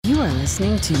are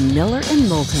listening to Miller and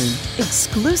Moulton,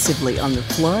 exclusively on the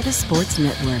Florida Sports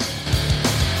Network.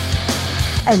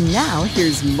 And now,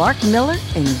 here's Mark Miller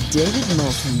and David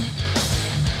Moulton.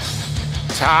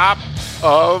 Top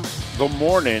of the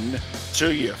morning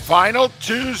to you. Final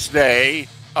Tuesday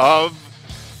of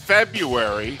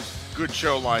February. Good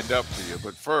show lined up for you.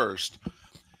 But first,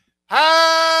 how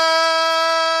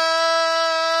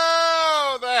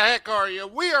the heck are you?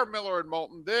 We are Miller and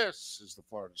Moulton. This is the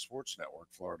Florida Sports Network,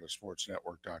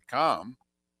 floridasportsnetwork.com.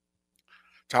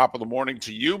 Top of the morning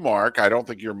to you, Mark. I don't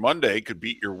think your Monday could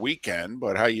beat your weekend,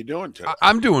 but how you doing today?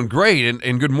 I'm doing great,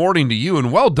 and good morning to you,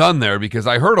 and well done there, because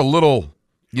I heard a little,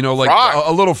 like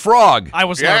a little frog. I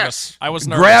was nervous.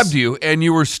 Grabbed you, and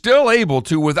you were still able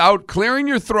to, without clearing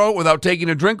your throat, without taking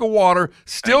a drink of water,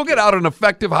 still get out an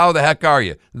effective how the heck are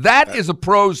you. That is a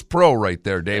pro's pro right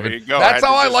there, David. There you go. That's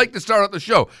how I like to start out the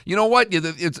show. You know what?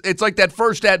 It's like that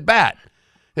first at bat.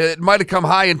 It might have come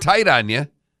high and tight on you.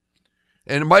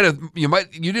 And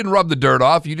you didn't rub the dirt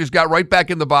off. You just got right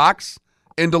back in the box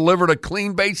and delivered a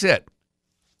clean base hit.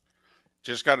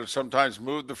 Just got to sometimes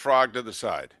move the frog to the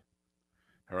side.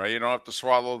 All right, you don't have to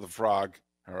swallow the frog.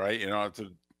 All right, you don't have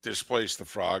to displace the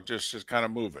frog. Just kind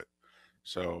of move it.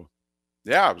 So,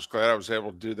 yeah, I was glad I was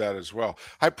able to do that as well.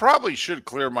 I probably should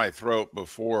clear my throat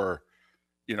before,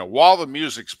 while the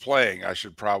music's playing. I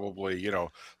should probably,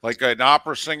 like an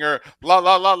opera singer, la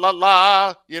la la la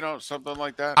la, something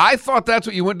like that. I thought that's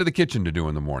what you went to the kitchen to do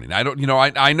in the morning. I don't,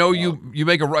 I know you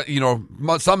make a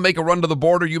run. Some make a run to the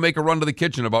border. You make a run to the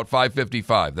kitchen about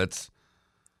 5:55. That's.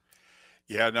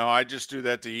 Yeah, no, I just do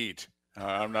that to eat.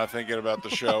 I'm not thinking about the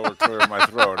show or clearing my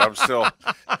throat. I'm still.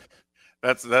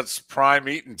 That's prime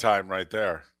eating time right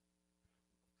there.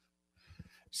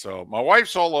 So my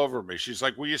wife's all over me. She's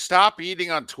like, "Will you stop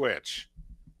eating on Twitch?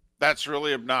 That's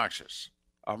really obnoxious."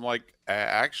 I'm like,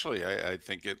 actually, I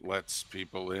think it lets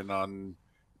people in on,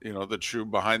 the true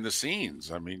behind the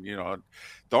scenes. I mean,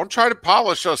 don't try to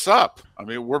polish us up. I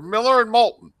mean, we're Miller and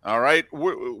Moulton, all right?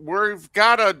 We've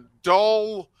got a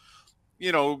dull,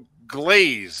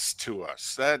 glaze to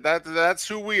us. That's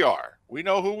who we are. We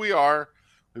know who we are.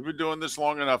 We've been doing this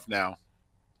long enough now.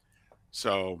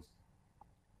 So,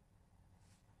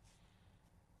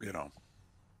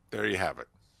 there you have it.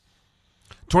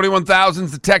 21,000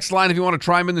 is the text line if you want to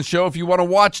chime in the show. If you want to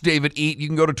watch David eat, you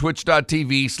can go to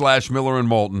twitch.tv/Miller and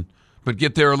Moulton. But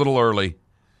get there a little early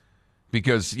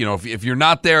because, if you're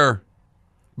not there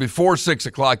before 6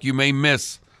 o'clock, you may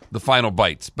miss the final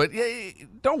bites. But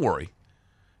don't worry.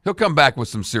 He'll come back with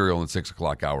some cereal in 6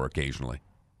 o'clock hour occasionally.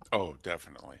 Oh,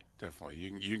 definitely. Definitely.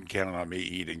 You can count on me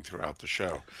eating throughout the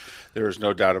show. There is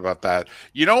no doubt about that.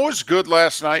 You know what was good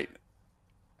last night?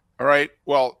 All right.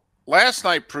 Well, last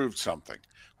night proved something.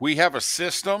 We have a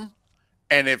system,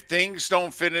 and if things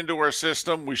don't fit into our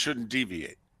system, we shouldn't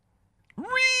deviate.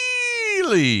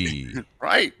 Really?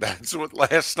 Right. That's what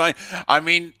last night. I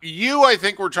mean, I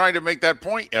think were trying to make that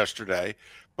point yesterday.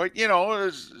 But,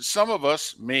 some of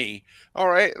us, me, all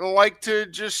right, like to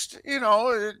just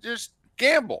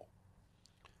gamble.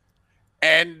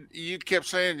 And you kept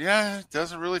saying, yeah, it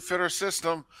doesn't really fit our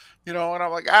system. And I'm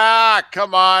like,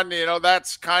 come on,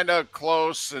 that's kind of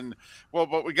close. And,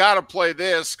 but we got to play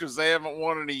this because they haven't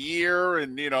won in a year.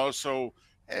 And,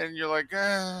 and you're like,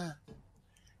 I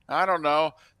don't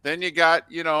know. Then you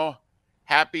got,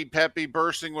 Happy Peppy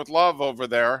bursting with love over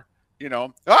there.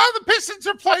 The Pistons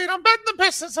are playing. I'm betting the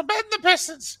Pistons.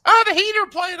 The Heat are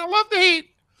playing. I love the Heat.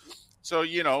 So,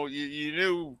 you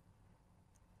knew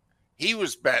he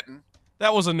was betting.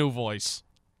 That was a new voice.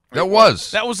 That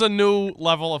was a new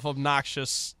level of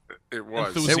obnoxious. It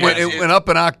was. It went up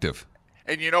an octave.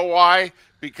 And you know why?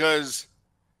 Because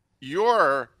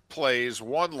your plays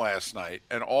won last night,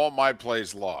 and all my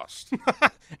plays lost.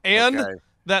 And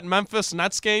that Memphis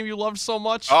Nets game you loved so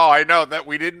much. Oh, I know that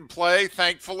we didn't play.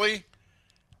 Thankfully,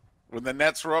 when the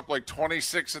Nets were up like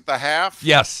 26 at the half.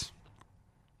 Yes,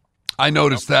 I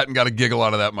noticed that and got a giggle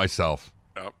out of that myself.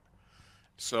 Yep.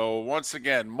 So once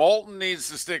again, Moulton needs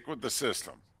to stick with the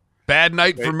system. Bad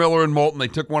night for Miller and Moulton. They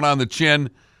took one on the chin.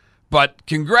 But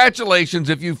congratulations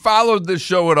if you followed this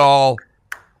show at all.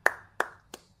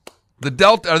 Are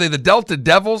they the Delta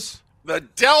Devils? The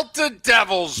Delta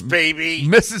Devils, baby.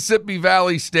 Mississippi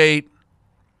Valley State.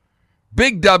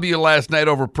 Big W last night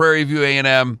over Prairie View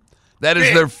A&M. That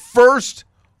is their first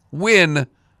win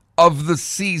of the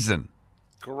season.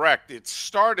 Correct. It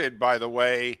started, by the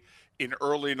way, in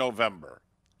early November.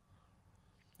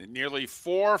 In nearly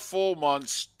 4 full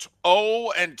months,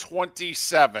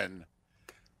 0-27.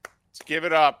 Let's give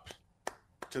it up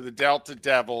to the Delta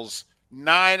Devils.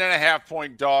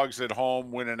 9.5-point dogs at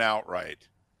home, winning outright.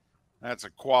 That's a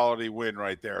quality win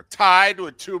right there. Tied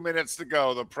with 2 minutes to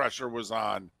go. The pressure was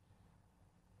on.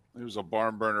 It was a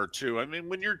barn burner, too. I mean,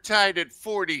 when you're tied at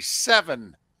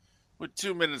 47 with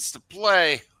 2 minutes to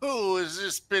play, has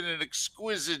this been an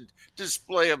exquisite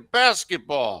display of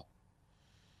basketball?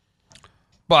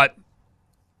 But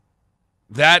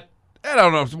that, I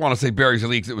don't know if I want to say Barry's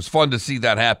leaks. It was fun to see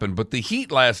that happen. But the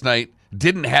Heat last night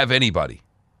didn't have anybody.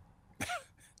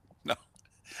 No.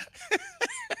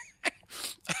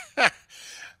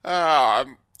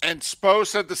 And Spo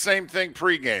said the same thing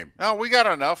pregame. No, we got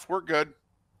enough. We're good.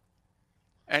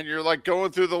 And you're like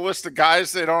going through the list of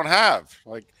guys they don't have.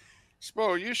 Like, Spo,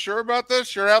 are you sure about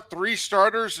this? You're out 3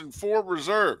 starters and 4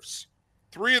 reserves.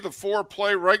 3 of the 4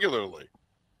 play regularly.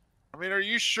 I mean, are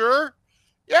you sure?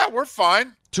 Yeah, we're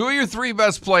fine. 2 of your 3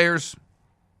 best players.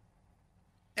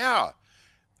 Yeah.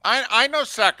 I know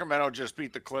Sacramento just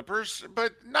beat the Clippers,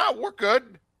 but no, we're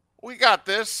good. We got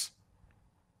this.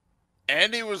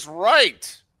 And he was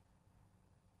right.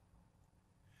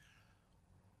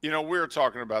 You know, we were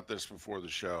talking about this before the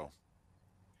show.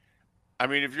 I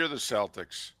mean, if you're the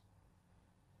Celtics,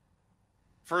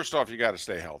 first off, you got to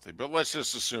stay healthy. But let's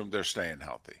just assume they're staying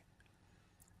healthy.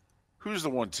 Who's the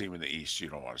one team in the East you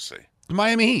don't want to see? The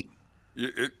Miami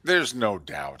Heat. There's no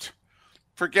doubt.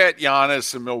 Forget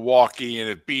Giannis and Milwaukee,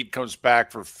 and Embiid comes back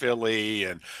for Philly,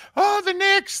 and the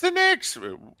Knicks.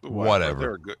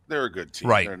 Whatever. They're a good team.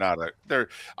 Right. They're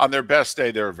on their best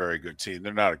day. They're a very good team.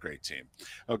 They're not a great team.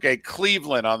 Okay.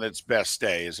 Cleveland on its best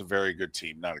day is a very good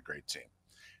team, not a great team.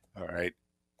 All right.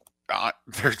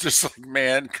 They're just like,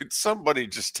 man, could somebody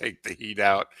just take the Heat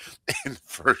out in the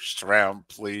first round,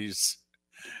 please?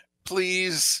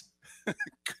 Please.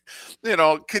 You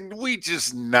know, can we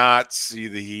just not see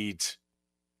the Heat?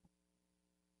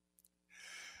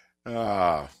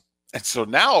 And so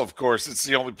now, of course, it's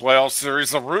the only playoff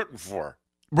series I'm rooting for.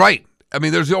 Right. I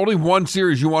mean, there's only one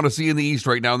series you want to see in the East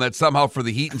right now, and that's somehow for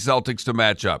the Heat and Celtics to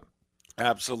match up.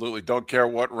 Absolutely. Don't care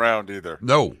what round either.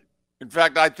 No. In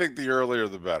fact, I think the earlier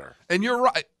the better. And you're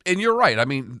right. I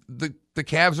mean, the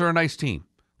Cavs are a nice team.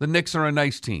 The Knicks are a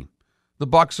nice team. The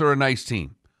Bucks are a nice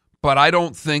team. But I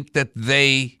don't think that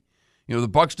the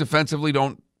Bucks defensively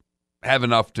don't have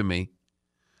enough to me.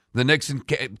 The Knicks and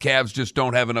Cavs just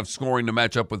don't have enough scoring to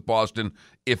match up with Boston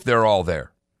if they're all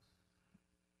there.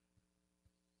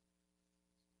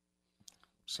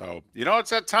 So, it's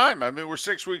that time. I mean, we're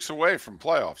 6 weeks away from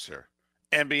playoffs here.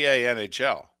 NBA,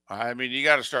 NHL. I mean, you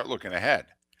got to start looking ahead.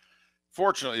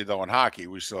 Fortunately, though, in hockey,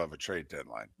 we still have a trade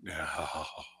deadline. Oh,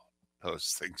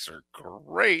 those things are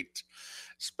great,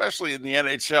 especially in the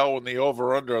NHL when the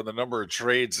over-under on the number of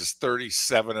trades is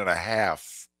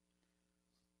 37.5.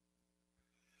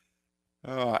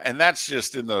 And that's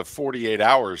just in the 48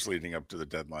 hours leading up to the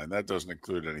deadline. That doesn't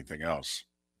include anything else.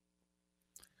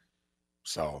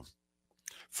 So,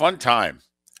 fun time.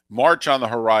 March on the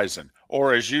horizon,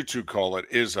 or as you two call it,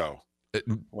 Izzo.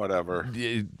 Whatever.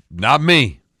 Not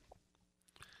me.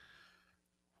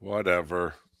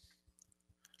 Whatever.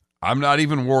 I'm not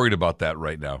even worried about that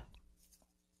right now.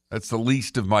 That's the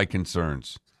least of my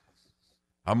concerns.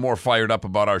 I'm more fired up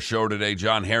about our show today.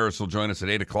 John Harris will join us at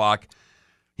 8 o'clock.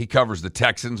 He covers the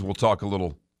Texans. We'll talk a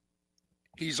little.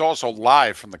 He's also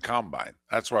live from the Combine.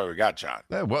 That's why we got John.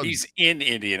 Yeah, well, he's in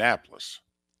Indianapolis.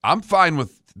 I'm fine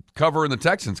with covering the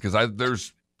Texans because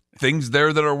there's things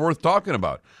there that are worth talking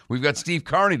about. We've got Steve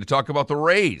Carney to talk about the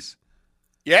Rays.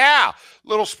 Yeah,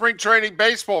 little spring training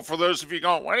baseball for those of you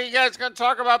going, when are you guys going to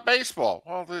talk about baseball?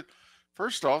 Well,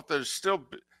 first off, they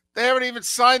haven't even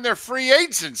signed their free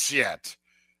agents yet.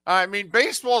 I mean,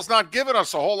 baseball's not giving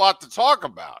us a whole lot to talk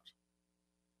about.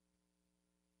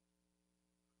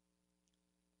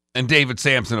 And David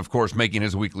Sampson, of course, making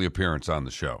his weekly appearance on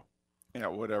the show. Yeah,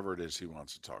 whatever it is he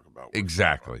wants to talk about.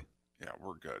 Exactly. Yeah,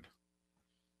 we're good.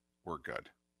 We're good.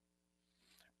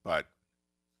 But,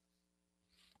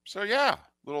 so yeah,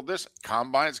 this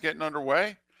Combine's getting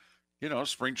underway.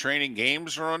 Spring training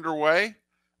games are underway.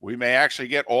 We may actually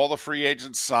get all the free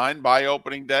agents signed by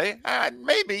opening day.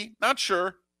 Maybe. Not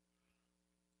sure.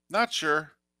 Not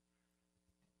sure.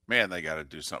 Man, they got to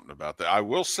do something about that. I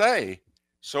will say,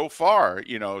 so far,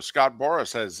 Scott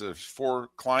Boras has 4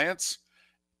 clients,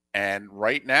 and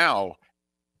right now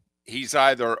he's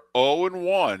either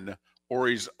 0-1 or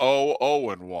he's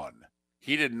 0-0-1.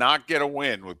 He did not get a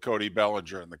win with Cody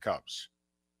Bellinger and the Cubs.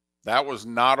 That was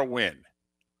not a win.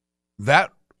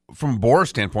 That, from Boras'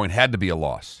 standpoint, had to be a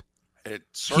loss.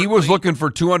 He was looking for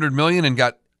 $200 million and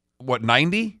got, what,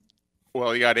 90?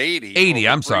 Well, he got 80. 80,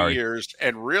 I'm sorry. Years,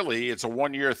 and really, it's a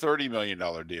 1-year, $30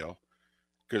 million deal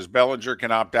because Bellinger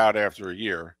can opt out after a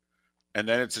year. And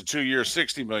then it's a 2-year,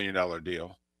 $60 million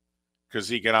deal because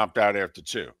he can opt out after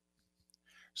 2.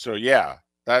 So, yeah,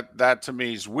 that to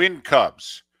me is win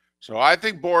Cubs. So I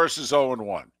think Boras is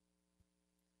 0-1.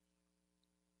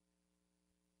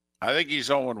 I think he's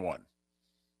 0-1.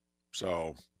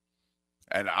 So,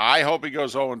 and I hope he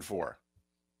goes 0-4.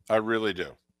 I really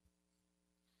do.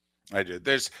 I do.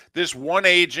 There's this one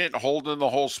agent holding the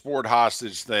whole sport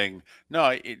hostage thing.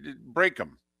 No, break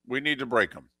him. We need to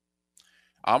break him.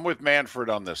 I'm with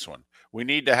Manfred on this one. We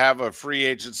need to have a free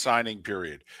agent signing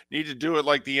period. Need to do it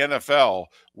like the NFL,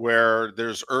 where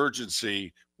there's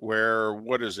urgency, where,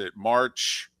 what is it,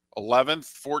 March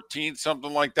 11th, 14th,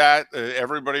 something like that?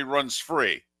 Everybody runs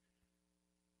free.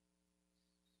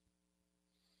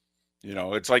 You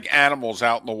know, it's like animals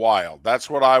out in the wild. That's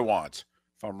what I want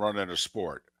if I'm running a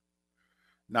sport.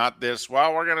 Not this,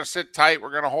 well, we're going to sit tight.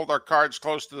 We're going to hold our cards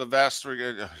close to the vest.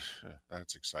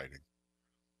 That's exciting.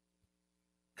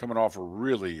 Coming off a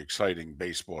really exciting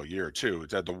baseball year, too.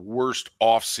 It's had the worst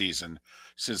offseason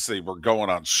since they were going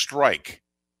on strike.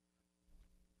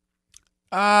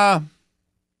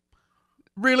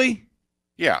 Really?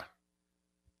 Yeah.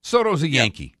 Soto's a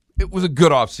Yankee. It was a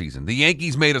good offseason. The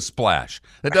Yankees made a splash.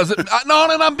 That doesn't no,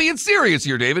 and I'm being serious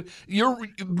here, David. You're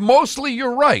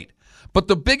right. But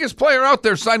the biggest player out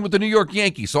there signed with the New York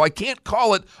Yankees, so I can't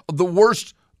call it the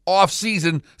worst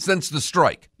offseason since the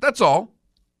strike. That's all.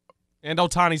 And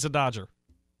Ohtani's a Dodger.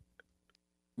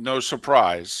 No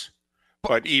surprise.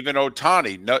 But even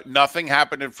Ohtani, nothing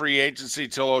happened in free agency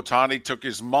till Ohtani took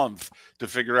his month to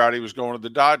figure out he was going to the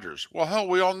Dodgers. Well, hell,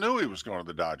 we all knew he was going to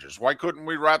the Dodgers. Why couldn't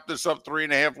we wrap this up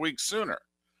 3.5 weeks sooner?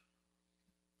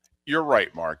 You're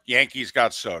right, Mark. Yankees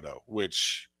got Soto,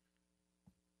 which,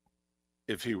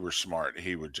 if he were smart,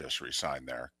 he would just resign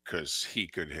there because he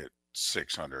could hit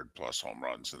 600-plus home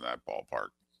runs in that ballpark.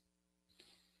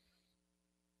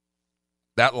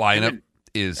 That lineup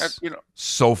is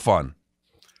so fun.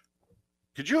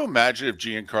 Could you imagine if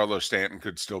Giancarlo Stanton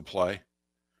could still play?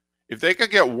 If they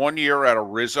could get 1 year out of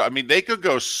Rizzo, I mean, they could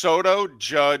go Soto,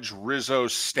 Judge, Rizzo,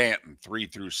 Stanton, 3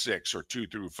 through 6 or 2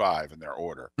 through 5 in their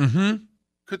order. Mm-hmm.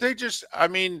 Could they just, I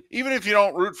mean, even if you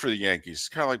don't root for the Yankees, it's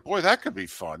kind of like, boy, that could be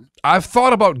fun. I've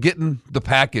thought about getting the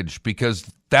package because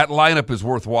that lineup is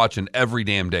worth watching every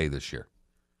damn day this year.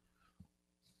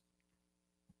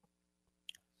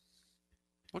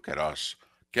 Look at us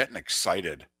getting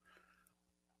excited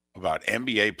about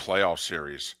NBA playoff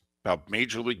series, about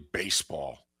Major League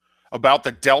Baseball, about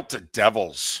the Delta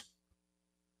Devils.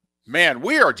 Man,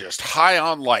 we are just high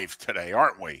on life today,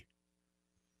 aren't we?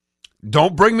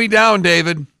 Don't bring me down,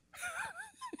 David.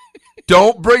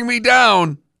 Don't bring me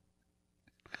down.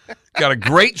 Got a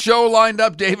great show lined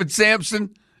up, David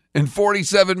Sampson. In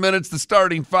 47 minutes, the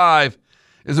starting five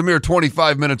is a mere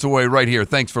 25 minutes away right here.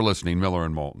 Thanks for listening, Miller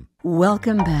and Moulton.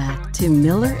 Welcome back to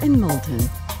Miller and Moulton,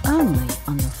 only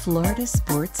on the Florida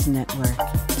Sports Network.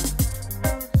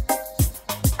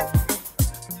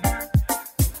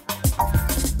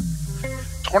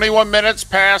 "21 minutes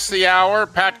past the hour.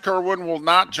 Pat Kerwin will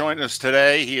not join us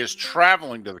today. He is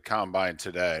traveling to the Combine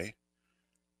today.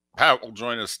 Pat will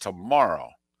join us tomorrow.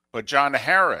 But John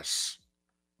Harris,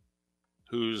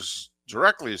 who's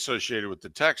directly associated with the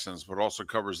Texans, but also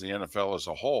covers the NFL as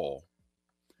a whole,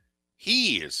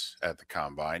 he is at the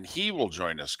Combine. He will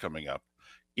join us coming up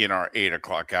in our 8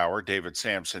 o'clock hour. David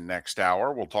Sampson next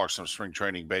hour. We'll talk some spring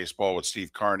training baseball with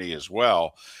Steve Carney as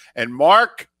well. And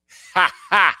Mark, we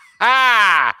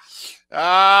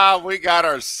got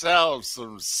ourselves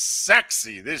some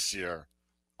sexy this year.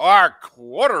 Our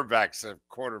quarterbacks have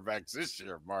quarterbacks this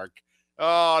year, Mark.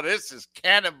 Oh, this is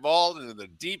cannonball into the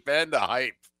deep end of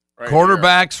hype. Right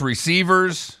quarterbacks, here.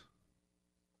 Receivers,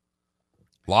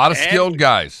 a lot of skilled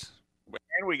guys.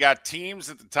 And we got teams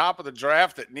at the top of the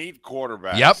draft that need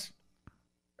quarterbacks. Yep.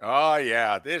 Oh,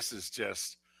 yeah. This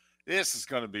is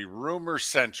going to be rumor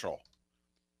central.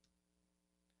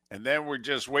 And then we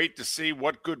just wait to see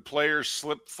what good players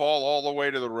fall all the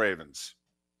way to the Ravens.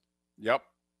 Yep.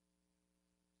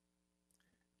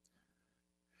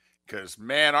 Because,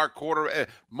 man, our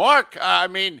Mark, I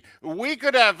mean, we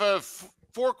could have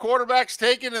 4 quarterbacks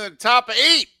taken in the top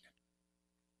 8.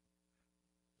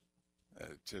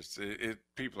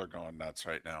 People are going nuts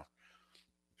right now.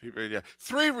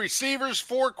 3 receivers,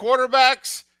 4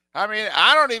 quarterbacks. I mean,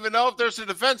 I don't even know if there's a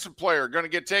defensive player going to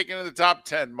get taken in the top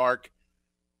 10, Mark.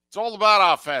 It's all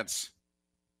about offense,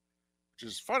 which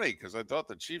is funny because I thought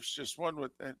the Chiefs just won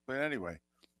with it. But anyway,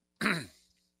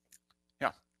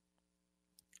 yeah.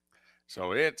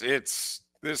 So this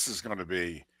is going to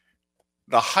be,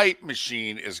 the hype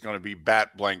machine is going to be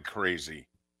bat blank crazy.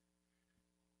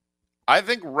 I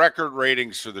think record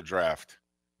ratings for the draft.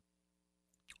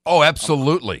 Oh,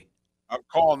 absolutely. I'm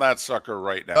calling that sucker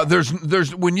right now.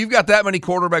 There's when you've got that many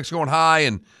quarterbacks going high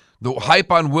and the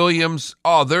hype on Williams,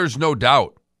 there's no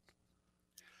doubt.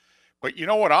 But you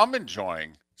know what I'm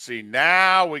enjoying? See,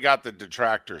 now we got the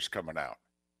detractors coming out.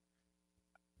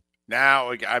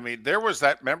 Now, I mean, there was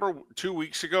that, remember 2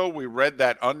 weeks ago, we read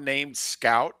that unnamed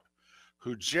scout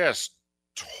who just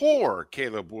tore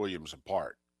Caleb Williams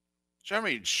apart. I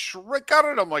mean,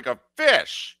 gutted him like a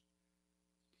fish.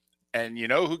 And you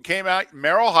know who came out?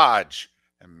 Merrill Hodge.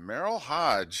 And Merrill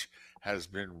Hodge has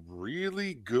been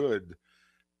really good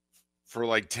for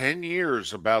like 10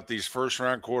 years about these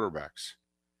first-round quarterbacks.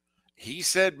 He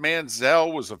said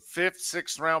Manziel was a 5th,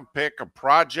 6th-round pick, a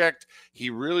project. He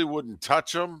really wouldn't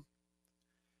touch him.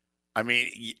 I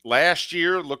mean, last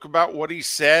year, look about what he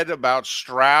said about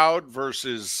Stroud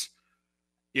versus,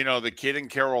 the kid in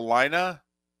Carolina.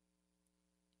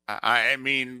 I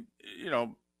mean,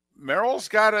 Merrill's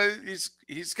got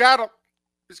he's got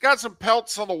some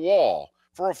pelts on the wall.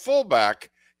 For a fullback,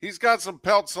 he's got some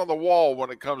pelts on the wall when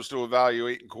it comes to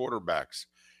evaluating quarterbacks.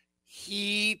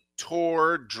 He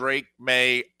tore Drake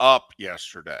May up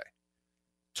yesterday.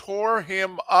 Tore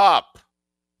him up.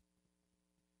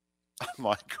 I'm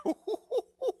like,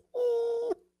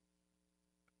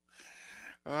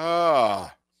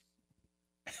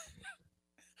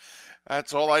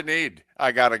 that's all I need.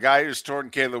 I got a guy who's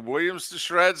torn Caleb Williams to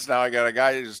shreds. Now I got a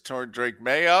guy who's torn Drake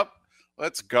May up.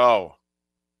 Let's go.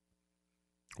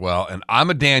 Well, and I'm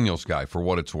a Daniels guy for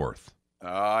what it's worth.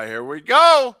 Here we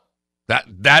go.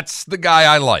 That's the guy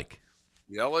I like.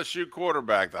 The LSU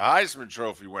quarterback, the Heisman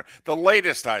Trophy winner, the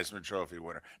latest Heisman Trophy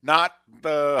winner, not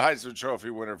the Heisman Trophy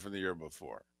winner from the year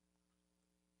before.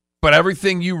 But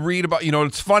everything you read about,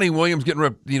 it's funny, Williams getting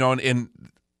ripped, and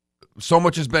so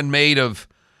much has been made of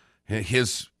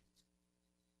his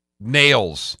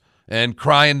nails and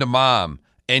crying to mom.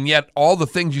 And yet all the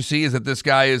things you see is that this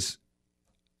guy is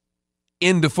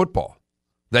into football,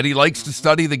 that he likes to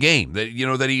study the game, that,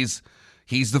 that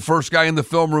he's the first guy in the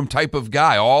film room type of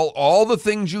guy. All the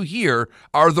things you hear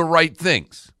are the right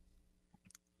things.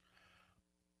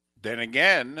 Then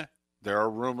again, there are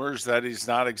rumors that he's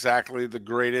not exactly the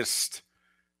greatest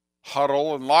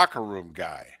huddle and locker room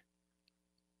guy.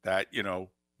 That,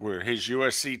 were his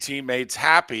USC teammates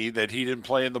happy that he didn't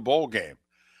play in the bowl game?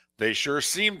 They sure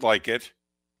seemed like it.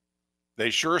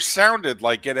 They sure sounded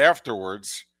like it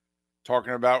afterwards,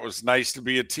 talking about it was nice to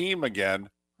be a team again.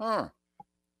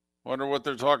 Wonder what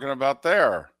they're talking about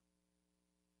there.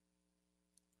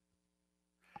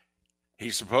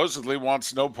 He supposedly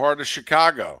wants no part of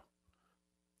Chicago.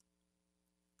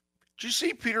 Did you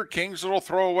see Peter King's little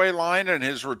throwaway line in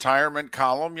his retirement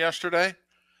column yesterday?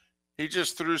 He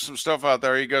just threw some stuff out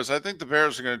there. He goes, I think the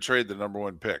Bears are going to trade the number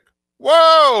 1 pick.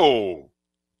 Whoa!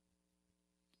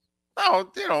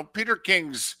 No, Peter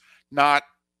King's not,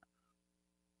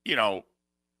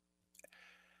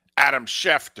 Adam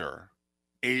Schefter.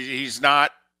 He's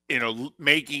not,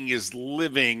 making his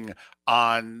living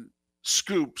on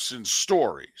scoops and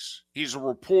stories. He's a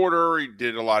reporter. He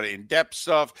did a lot of in-depth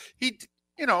stuff. He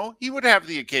would have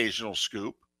the occasional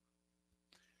scoop.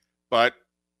 But,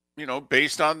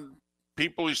 based on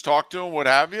people he's talked to and what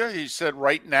have you, he said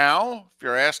right now, if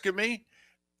you're asking me,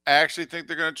 I actually think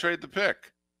they're going to trade the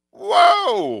pick.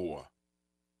 Whoa!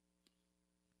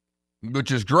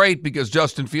 Which is great because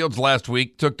Justin Fields last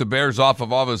week took the Bears off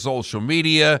of all of his social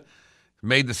media,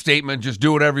 made the statement, just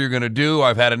do whatever you're going to do.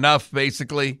 I've had enough,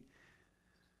 basically.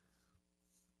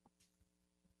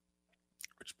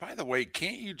 Which, by the way,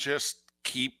 can't you just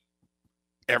keep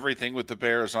everything with the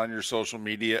Bears on your social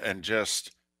media and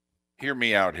just hear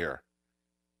me out here?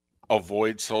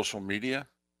 Avoid social media?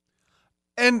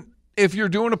 And if you're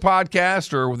doing a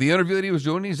podcast or the interview that he was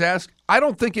doing, he's asked, I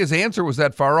don't think his answer was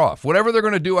that far off. Whatever they're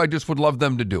going to do, I just would love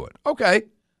them to do it. Okay.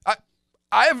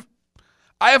 I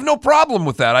have no problem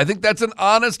with that. I think that's an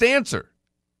honest answer.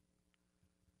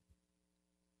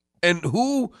 And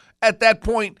who at that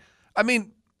point, I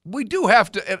mean, we do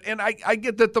have to, and I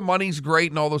get that the money's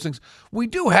great and all those things. We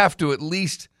do have to at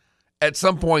least at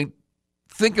some point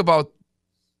think about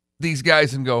these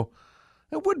guys and go,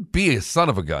 it would be a son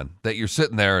of a gun that you're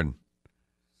sitting there and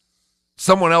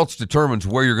someone else determines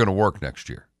where you're going to work next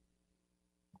year.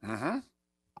 Mm-hmm.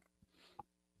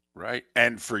 Right.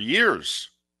 And for years.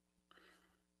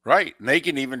 Right. And they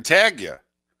can even tag you.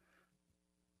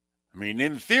 I mean,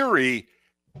 in theory,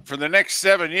 for the next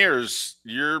 7 years,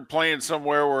 you're playing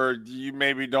somewhere where you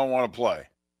maybe don't want to play.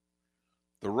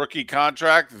 The rookie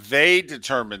contract, they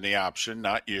determine the option,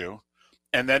 not you.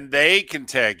 And then they can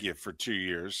tag you for 2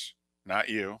 years, not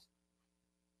you.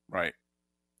 Right.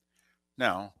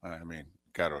 No, I mean,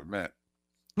 got to admit.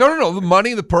 No. The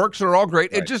money, the perks are all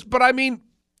great. Right. But I mean,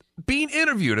 being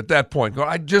interviewed at that point.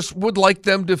 I just would like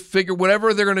them to figure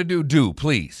whatever they're going to do,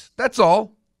 please. That's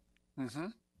all. Mm-hmm.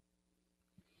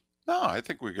 No, I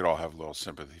think we could all have a little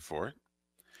sympathy for it.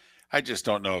 I just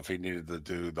don't know if he needed to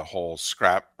do the whole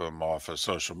scrap him off of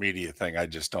social media thing. I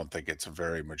just don't think it's a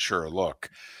very mature look.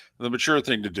 The mature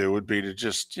thing to do would be to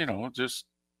just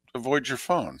avoid your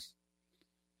phone.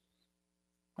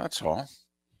 That's all.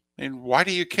 I mean, why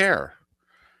do you care?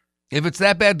 If it's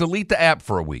that bad, delete the app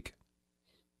for a week.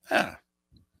 Yeah,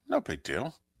 no big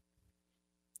deal.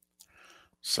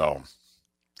 So,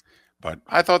 but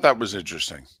I thought that was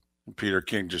interesting. Peter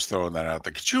King just throwing that out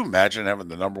there. Could you imagine having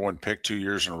the number one pick 2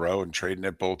 years in a row and trading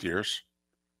it both years?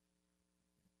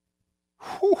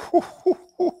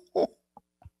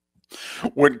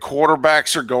 When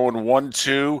quarterbacks are going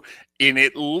 1-2 in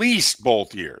at least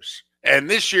both years. And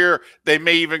this year, they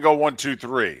may even go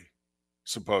 1-2-3,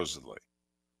 supposedly.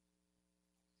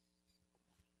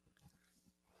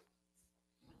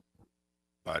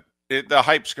 But the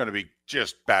hype's going to be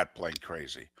just bat plain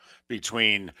crazy.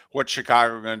 Between what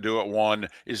Chicago are going to do at 1,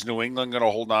 is New England going to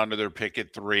hold on to their pick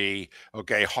at 3?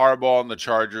 Okay, Harbaugh and the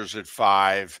Chargers at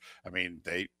 5. I mean,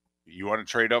 you want to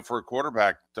trade up for a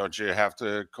quarterback, don't you have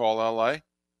to call LA?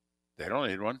 They don't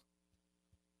need one.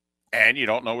 And you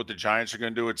don't know what the Giants are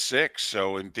going to do at 6.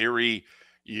 So in theory,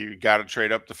 you got to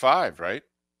trade up to 5, right?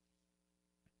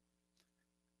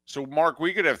 So, Mark,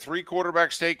 we could have 3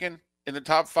 quarterbacks taken in the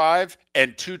top 5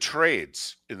 and 2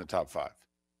 trades in the top 5.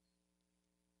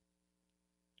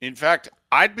 In fact,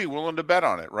 I'd be willing to bet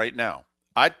on it right now.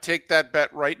 I'd take that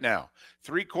bet right now.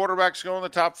 3 quarterbacks go in the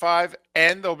top 5,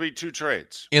 and there'll be 2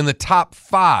 trades. In the top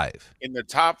 5? In the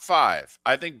top 5.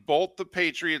 I think both the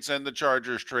Patriots and the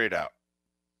Chargers trade out.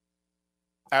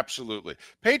 Absolutely.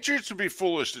 Patriots would be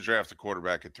foolish to draft a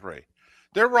quarterback at 3.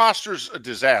 Their roster's a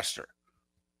disaster.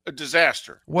 A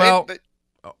disaster. Well,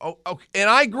 okay. And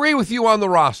I agree with you on the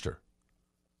roster.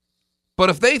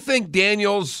 But if they think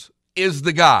Daniels is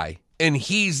the guy, and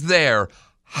he's there,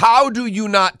 how do you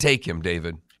not take him,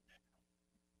 David?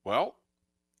 Well,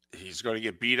 he's going to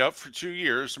get beat up for 2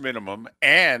 years minimum,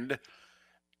 and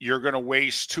you're going to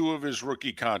waste 2 of his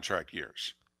rookie contract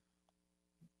years.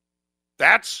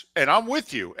 And I'm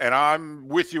with you, and I'm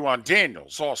with you on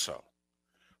Daniels also.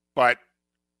 But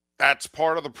that's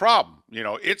part of the problem. You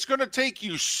know, it's going to take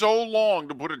you so long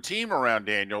to put a team around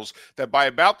Daniels that by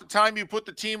about the time you put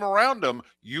the team around him,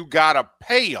 you got to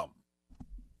pay him.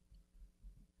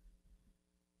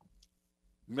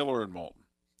 Miller and Moulton.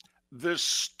 The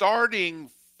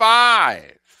starting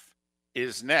 5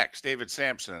 is next. David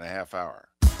Sampson in a half hour.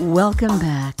 Welcome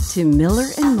back to Miller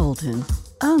and Moulton,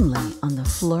 only on the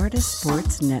Florida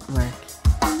Sports Network.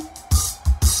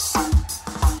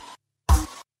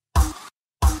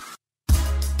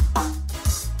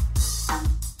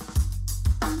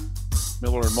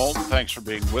 Miller and Moulton, thanks for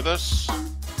being with us.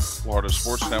 Florida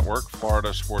Sports Network,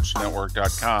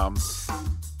 floridasportsnetwork.com.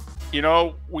 You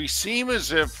know, we seem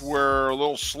as if we're a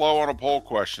little slow on a poll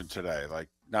question today. Like,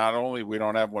 not only we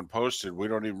don't have one posted, we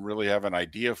don't even really have an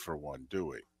idea for one, do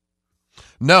we?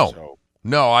 No.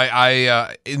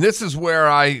 And this is where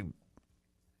I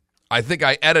think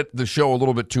I edit the show a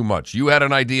little bit too much. You had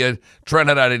an idea, Trent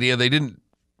had an idea. They didn't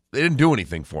do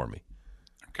anything for me.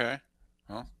 Okay.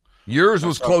 Well, yours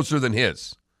was closer than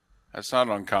his. That's not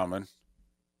uncommon,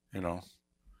 you know.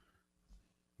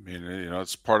 I mean, you know,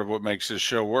 it's part of what makes this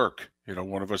show work. You know,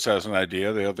 one of us has an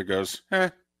idea, the other goes,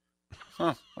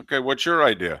 okay, what's your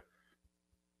idea?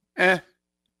 There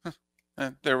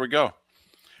we go.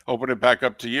 Open it back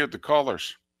up to you, the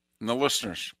callers and the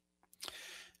listeners.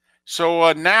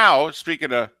 So now,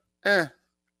 speaking of, here's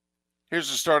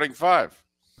the starting 5.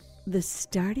 The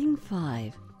starting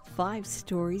 5. 5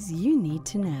 stories you need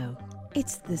to know.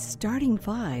 It's the starting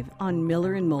 5 on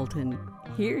Miller and Moulton.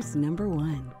 Here's number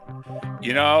 1.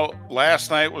 You know,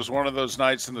 last night was one of those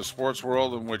nights in the sports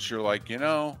world in which you're like, you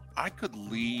know, I could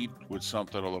lead with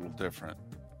something a little different.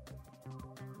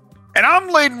 And I'm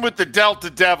leading with the Delta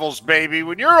Devils, baby.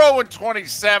 When you're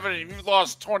 0-27 and you've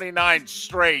lost 29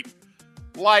 straight,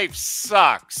 life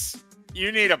sucks.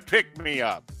 You need a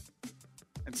pick-me-up.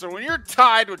 And so when you're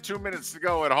tied with 2 minutes to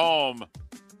go at home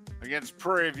against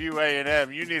Prairie View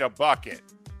A&M, you need a bucket.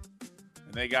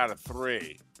 And they got a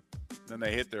 3. Then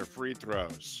they hit their free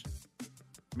throws.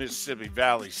 Mississippi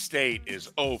Valley State is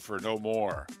 0 for no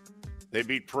more. They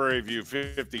beat Prairie View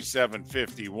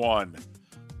 57-51.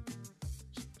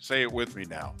 Say it with me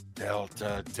now.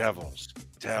 Delta Devils.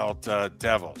 Delta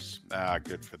Devils.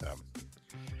 Good for them.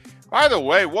 By the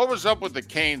way, what was up with the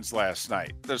Canes last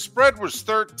night? The spread was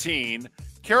 13.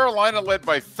 Carolina led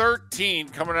by 13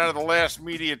 coming out of the last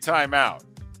media timeout.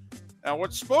 Now,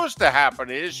 what's supposed to happen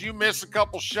is you miss a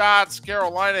couple shots,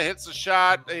 Carolina hits a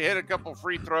shot, they hit a couple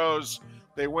free throws,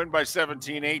 they win by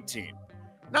 17-18.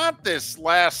 Not this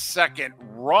last second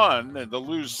run and to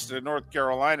lose to North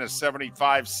Carolina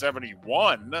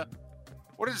 75-71.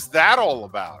 What is that all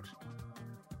about?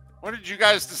 What did you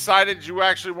guys decide you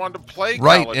actually wanted to play?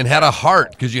 Right, and had a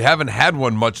heart because you haven't had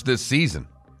one much this season.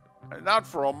 Not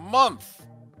for a month.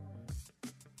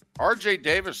 R.J.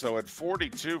 Davis, though, at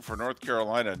 42 for North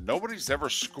Carolina. Nobody's ever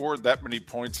scored that many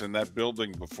points in that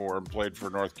building before and played for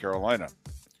North Carolina.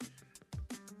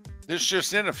 There's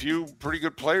just in a few pretty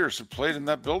good players who played in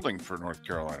that building for North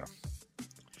Carolina.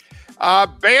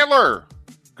 Baylor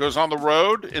goes on the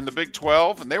road in the Big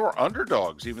 12, and they were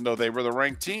underdogs, even though they were the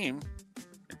ranked team.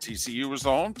 And TCU was the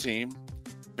home team.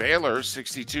 Baylor,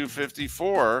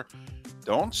 62-54.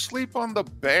 Don't sleep on the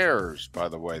Bears, by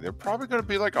the way. They're probably going to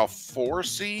be like a 4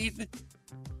 seed.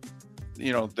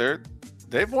 You know,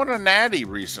 they've won a natty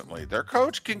recently. Their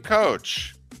coach can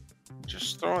coach.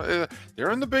 They're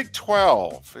in the Big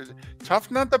 12. Tough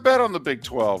not to bet on the Big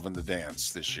 12 in the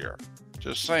dance this year.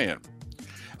 Just saying.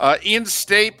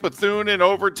 In-state, Bethune in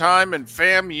overtime, and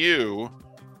FAMU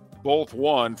both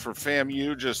won. For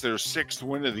FAMU, just their 6th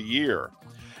win of the year.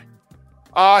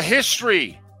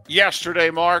 History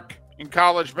yesterday, Mark. In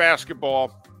college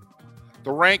basketball,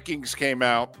 the rankings came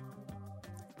out.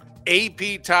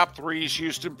 AP top 3s,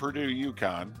 Houston, Purdue,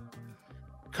 UConn.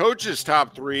 Coaches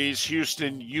top 3s,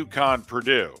 Houston, UConn,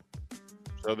 Purdue.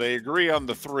 So they agree on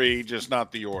the 3, just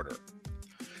not the order.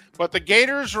 But the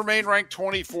Gators remain ranked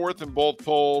 24th in both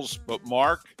polls. But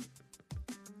Mark,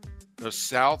 the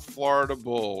South Florida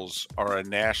Bulls are a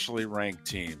nationally ranked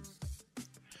team.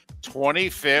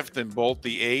 25th in both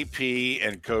the AP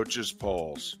and coaches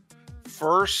polls.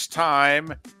 First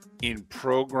time in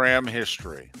program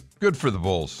history. Good for the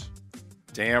Bulls.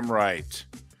 Damn right.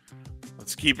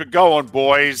 Let's keep it going,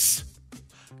 boys.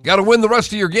 Got to win the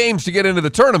rest of your games to get into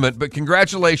the tournament, but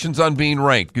congratulations on being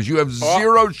ranked because you have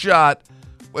zero shot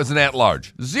as an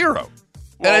at-large. Zero.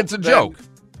 Well, and it's a joke.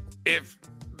 If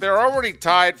they're already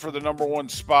tied for the number 1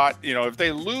 spot, you know, if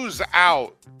they lose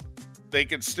out, they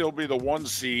can still be the 1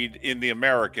 seed in the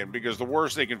American because the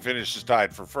worst they can finish is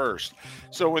tied for first.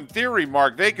 So in theory,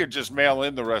 Mark, they could just mail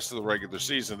in the rest of the regular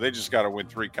season. They just got to win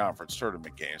 3 conference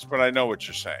tournament games. But I know what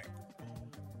you're saying.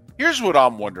 Here's what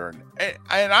I'm wondering.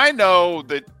 And I know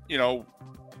that, you know,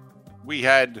 we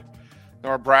had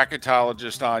our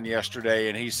bracketologist on yesterday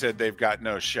and he said they've got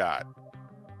no shot.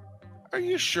 Are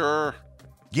you sure?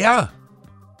 Yeah.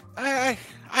 I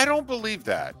don't believe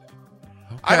that.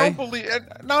 Okay. I don't believe it.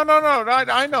 No.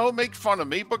 I know, make fun of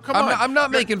me, but come on. I'm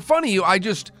not making fun of you.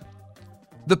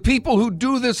 The people who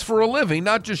do this for a living,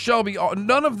 not just Shelby,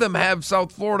 none of them have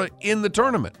South Florida in the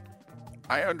tournament.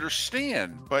 I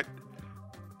understand, but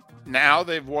now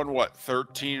they've won,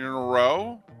 13 in a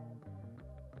row?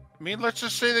 I mean, let's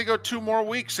just say they go 2 more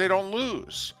weeks, they don't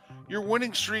lose. Your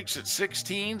winning streak's at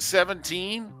 16,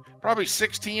 17, probably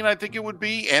 16, I think it would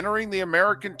be, entering the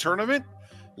American tournament.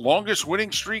 Longest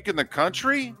winning streak in the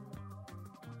country.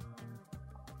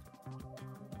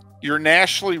 You're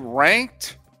nationally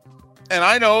ranked. And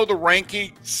I know the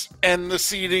rankings and the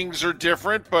seedings are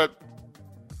different, but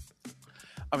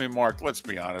I mean, Mark, let's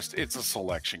be honest. It's a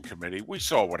selection committee. We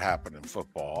saw what happened in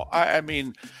football. I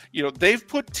mean, you know, they've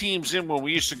put teams in when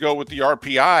we used to go with the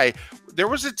RPI. There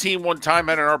was a team one time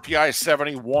at an RPI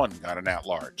 71 got an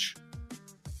at-large.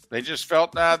 They just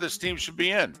felt, this team should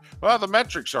be in. Well, the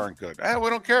metrics aren't good. We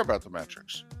don't care about the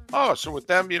metrics. Oh, so with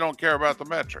them, you don't care about the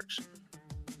metrics.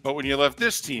 But when you left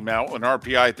this team out, an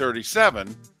RPI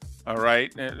 37, all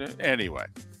right, anyway.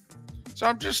 So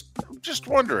I'm just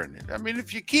wondering. I mean,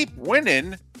 if you keep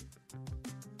winning,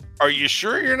 are you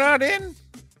sure you're not in?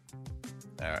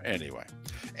 Anyway,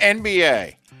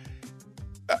 NBA.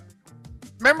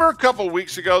 Remember a couple of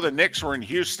weeks ago, the Knicks were in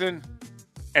Houston?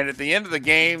 And at the end of the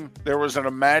game, there was an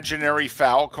imaginary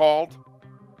foul called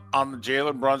on the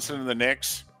Jalen Brunson and the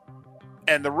Knicks.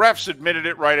 And the refs admitted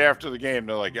it right after the game.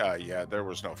 They're like, yeah, there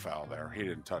was no foul there. He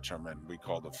didn't touch him, and we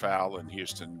called a foul, and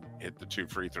Houston hit the 2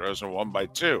 free throws and won by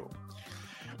 2.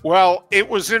 Well, it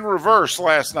was in reverse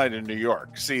last night in New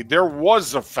York. See, there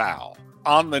was a foul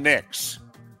on the Knicks.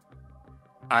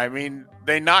 I mean,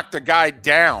 they knocked a guy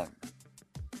down.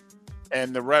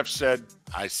 And the ref said,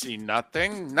 I see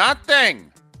nothing.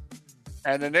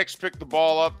 And the Knicks picked the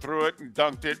ball up, threw it, and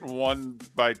dunked it and won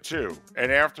by 2.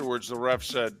 And afterwards, the ref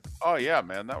said, oh, yeah,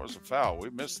 man, that was a foul.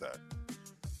 We missed that.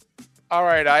 All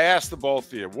right, I asked the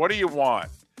both of you, what do you want?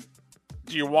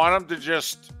 Do you want them to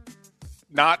just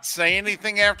not say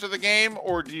anything after the game,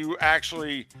 or do you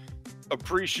actually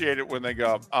appreciate it when they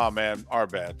go, oh, man, our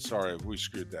bad. Sorry, we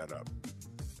screwed that up?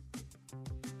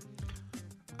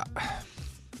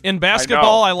 In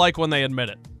basketball, I like when they admit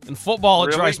it. In football,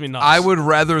 Really? it drives me nuts. I would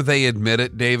rather they admit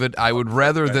it, David. I would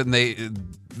rather than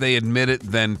they admit it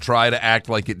than try to act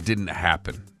like it didn't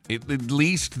happen. At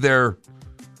least they're,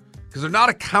 because they're not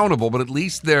accountable, but at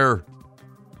least they're.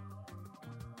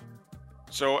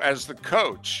 So as the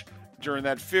coach, during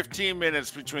that 15 minutes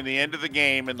between the end of the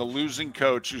game and the losing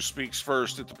coach who speaks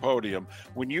first at the podium,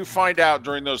 when you find out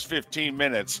during those 15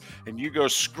 minutes and you go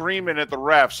screaming at the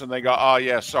refs and they go, oh,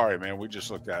 yeah, sorry, man, we just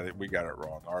looked at it. We got it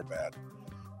wrong. Our bad.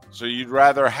 So you'd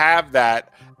rather have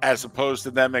that as opposed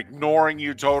to them ignoring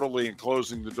you totally and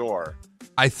closing the door.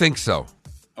 I think so.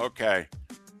 Okay.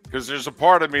 Because there's a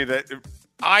part of me that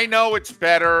I know it's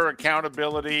better,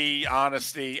 accountability,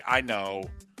 honesty. I know.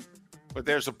 But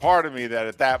there's a part of me that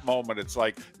at that moment it's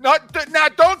like, no,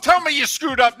 don't tell me you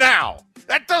screwed up now.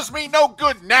 That does me no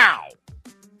good now.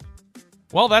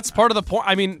 Well, that's part of the point.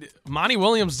 I mean, Monty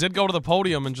Williams did go to the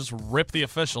podium and just rip the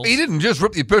officials. He didn't just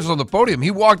rip the officials on the podium.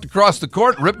 He walked across the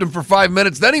court, ripped him for 5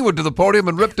 minutes. Then he went to the podium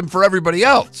and ripped him for everybody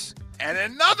else. And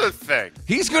another thing.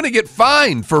 He's going to get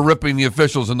fined for ripping the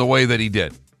officials in the way that he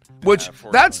did. Which, Yeah,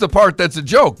 that's the part that's a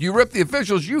joke. You rip the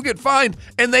officials, you get fined,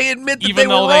 and they admit that Even they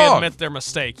were though wrong. they admit their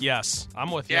mistake, yes. I'm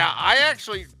with you. Yeah, I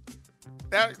actually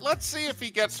let's see if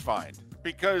he gets fined.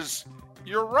 Because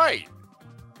you're right.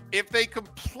 If they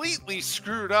completely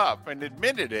screwed up and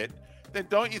admitted it, then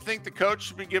don't you think the coach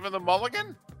should be given the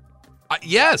mulligan?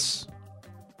 Yes.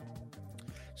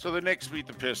 So the Knicks beat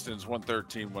the Pistons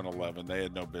 113-111. They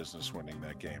had no business winning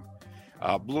that game.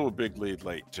 Blew a big lead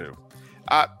late, too.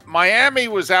 Miami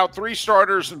was out 3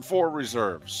 starters and 4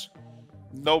 reserves.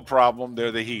 No problem.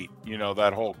 They're the Heat. You know,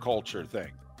 that whole culture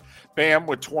thing. Bam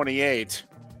with 28.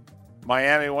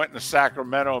 Miami went into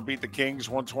Sacramento and beat the Kings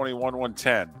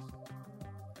 121-110.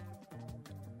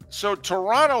 So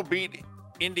Toronto beat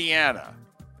Indiana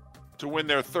to win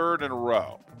their 3rd in a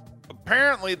row.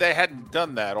 Apparently, they hadn't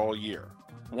done that all year.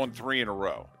 Won 3 in a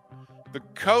row. The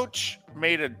coach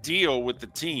made a deal with the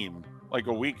team like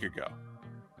a week ago.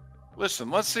 Listen,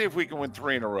 let's see if we can win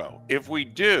 3 in a row. If we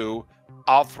do,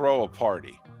 I'll throw a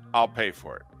party. I'll pay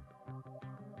for it.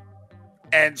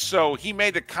 And so he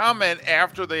made a comment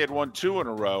after they had won 2 in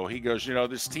a row. He goes, you know,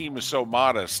 this team is so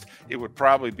modest, it would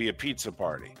probably be a pizza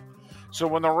party. So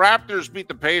when the Raptors beat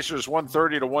the Pacers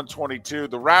 130-122,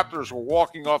 the Raptors were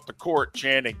walking off the court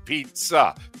chanting,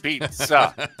 pizza,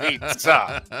 pizza,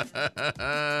 pizza.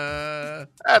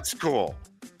 That's cool.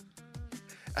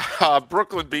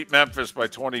 Brooklyn beat Memphis by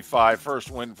 25.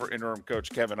 First win for interim coach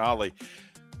Kevin Ollie.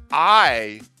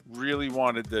 I really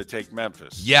wanted to take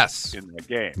Memphis in the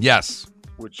game. Yes.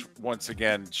 Which once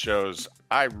again shows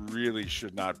I really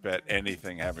should not bet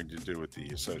anything having to do with the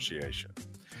association.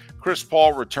 Chris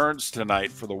Paul returns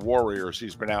tonight for the Warriors.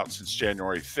 He's been out since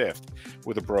January 5th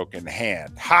with a broken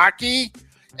hand. Hockey,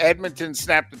 Edmonton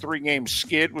snapped a 3-game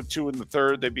skid with 2 in the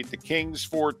 3rd. They beat the Kings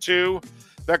 4-2.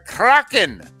 The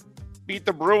Kraken beat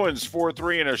the Bruins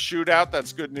 4-3 in a shootout.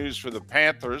 That's good news for the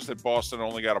Panthers that Boston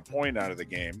only got a point out of the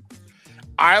game.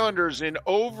 Islanders in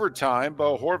overtime.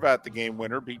 Bo Horvat, the game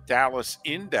winner, beat Dallas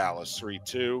in Dallas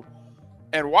 3-2.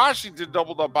 And Washington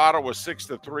doubled up Ottawa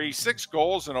 6-3, 6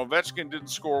 goals, and Ovechkin didn't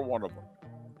score one of them.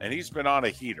 And he's been on a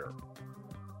heater.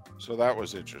 So that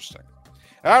was interesting.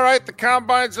 All right, the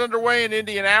Combine's underway in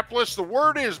Indianapolis. The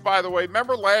word is, by the way,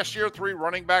 remember last year 3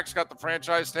 running backs got the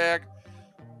franchise tag?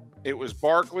 It was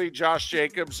Barkley, Josh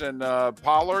Jacobs, and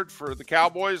Pollard for the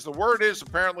Cowboys. The word is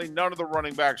apparently none of the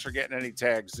running backs are getting any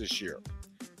tags this year.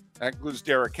 That includes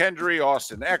Derrick Henry,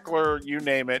 Austin Eckler, you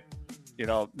name it. You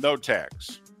know, no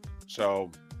tags.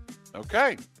 So,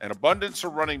 okay. An abundance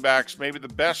of running backs, maybe the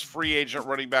best free agent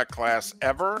running back class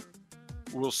ever.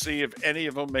 We'll see if any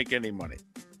of them make any money.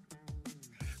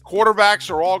 Quarterbacks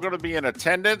are all going to be in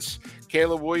attendance.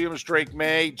 Caleb Williams, Drake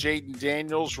May, Jaden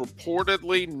Daniels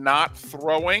reportedly not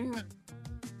throwing.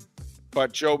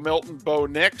 But Joe Milton, Bo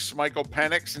Nix, Michael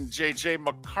Penix, and J.J.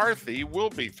 McCarthy will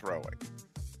be throwing.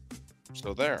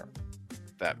 So there.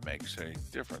 That makes a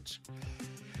difference.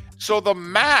 So the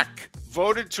MAC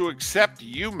voted to accept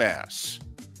UMass.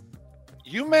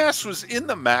 UMass was in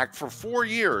the MAC for 4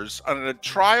 years on a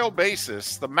trial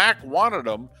basis. The MAC wanted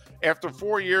them. After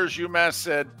 4 years, UMass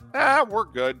said, we're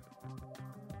good.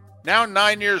 Now,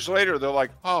 9 years later, they're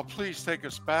like, oh, please take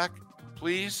us back,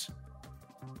 please.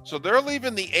 So they're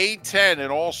leaving the A-10 in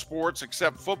all sports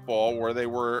except football, where they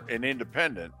were an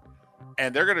independent.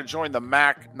 And they're going to join the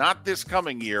MAC, not this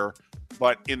coming year,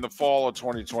 but in the fall of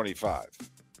 2025.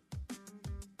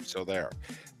 So there.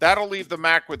 That'll leave the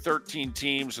MAC with 13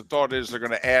 teams. The thought is they're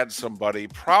going to add somebody,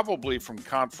 probably from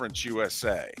Conference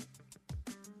USA.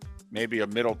 Maybe a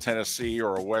Middle Tennessee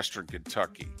or a Western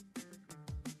Kentucky.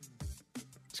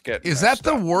 It's getting Is that messed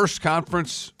the up. worst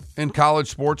conference in college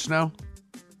sports now?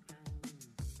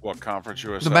 What conference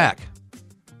USA? The MAC.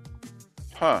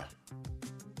 Huh.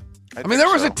 I mean,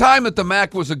 there was a time that the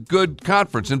MAC was a good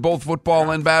conference in both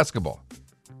football and basketball.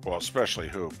 Well, especially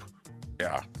hoop.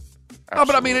 Yeah. No,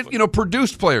 but I mean, absolutely. it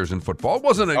produced players in football. It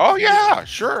wasn't a. Oh, yeah,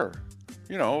 sure.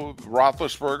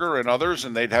 Roethlisberger and others,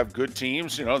 and they'd have good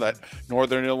teams. That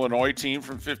Northern Illinois team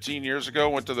from 15 years ago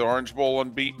went to the Orange Bowl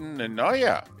unbeaten, and oh,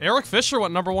 yeah. Eric Fisher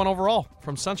went number 1 overall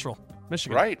from Central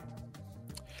Michigan. Right.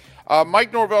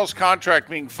 Mike Norvell's contract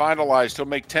being finalized. He'll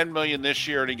make $10 million this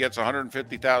year, and he gets a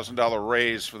 $150,000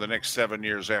 raise for the next 7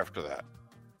 years after that.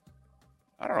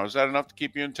 I don't know. Is that enough to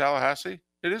keep you in Tallahassee?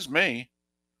 It is me.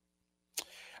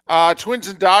 Twins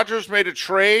and Dodgers made a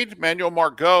trade. Manuel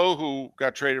Margot, who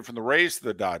got traded from the Rays to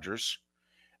the Dodgers,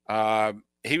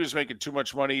 he was making too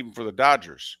much money even for the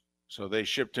Dodgers. So they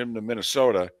shipped him to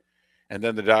Minnesota, and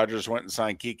then the Dodgers went and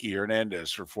signed Kiki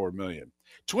Hernandez for $4 million.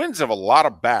 Twins have a lot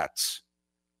of bats.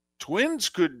 Twins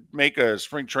could make a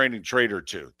spring training trade or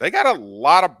two. They got a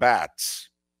lot of bats.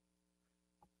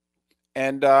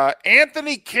 And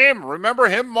Anthony Kim, remember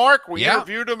him, Mark? We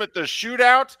interviewed him at the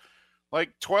shootout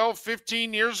like 12,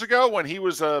 15 years ago when he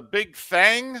was a big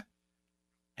thing.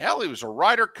 Hell, he was a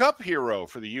Ryder Cup hero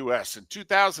for the U.S. in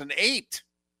 2008.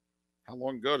 How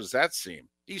long ago does that seem?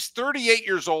 He's 38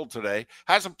 years old today,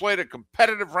 hasn't played a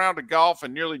competitive round of golf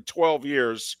in nearly 12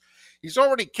 years. He's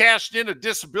already cashed in a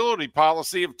disability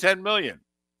policy of $10 million,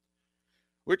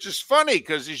 which is funny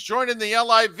because he's joining the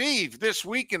LIV this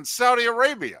week in Saudi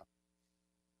Arabia.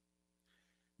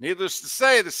 Needless to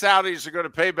say, the Saudis are going to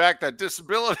pay back that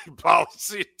disability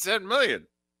policy of $10 million.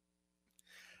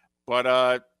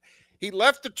 But he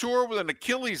left the tour with an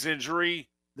Achilles injury.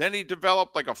 Then he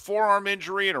developed like a forearm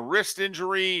injury and a wrist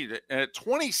injury. And at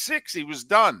 26, he was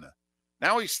done.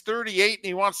 Now he's 38 and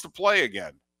he wants to play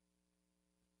again.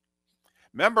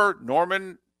 Remember,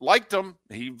 Norman liked him.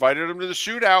 He invited him to the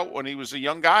shootout when he was a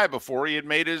young guy before he had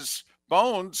made his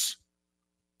bones.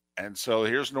 And so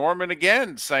here's Norman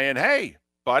again saying, hey,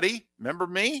 buddy, remember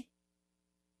me?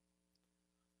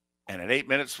 And at 8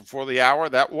 minutes before the hour,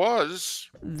 that was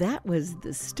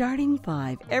the Starting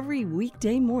Five every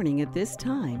weekday morning at this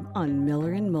time on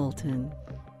Miller and Moulton.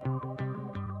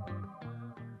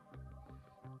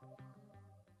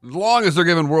 As long as they're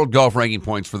giving world golf ranking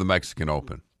points for the Mexican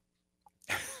Open.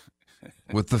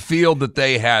 With the field that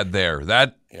they had there. Yeah,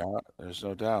 there's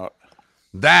no doubt.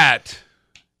 That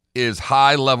is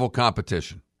high-level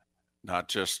competition. Not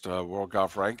just world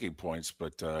golf ranking points,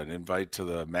 but an invite to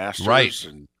the Masters Right.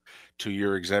 and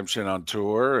 2-year exemption on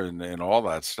tour and all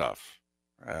that stuff.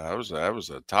 That was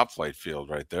a top flight field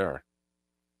right there.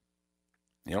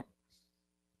 Yep.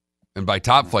 And by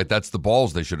top flight, that's the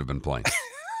balls they should have been playing.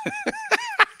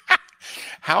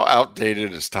 How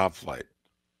outdated is top flight?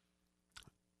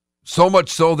 So much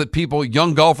so that people,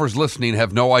 young golfers listening,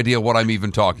 have no idea what I'm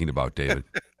even talking about, David.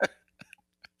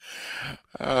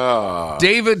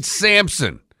 David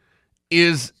Sampson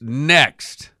is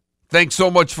next. Thanks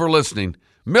so much for listening.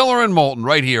 Miller and Moulton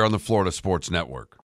right here on the Florida Sports Network.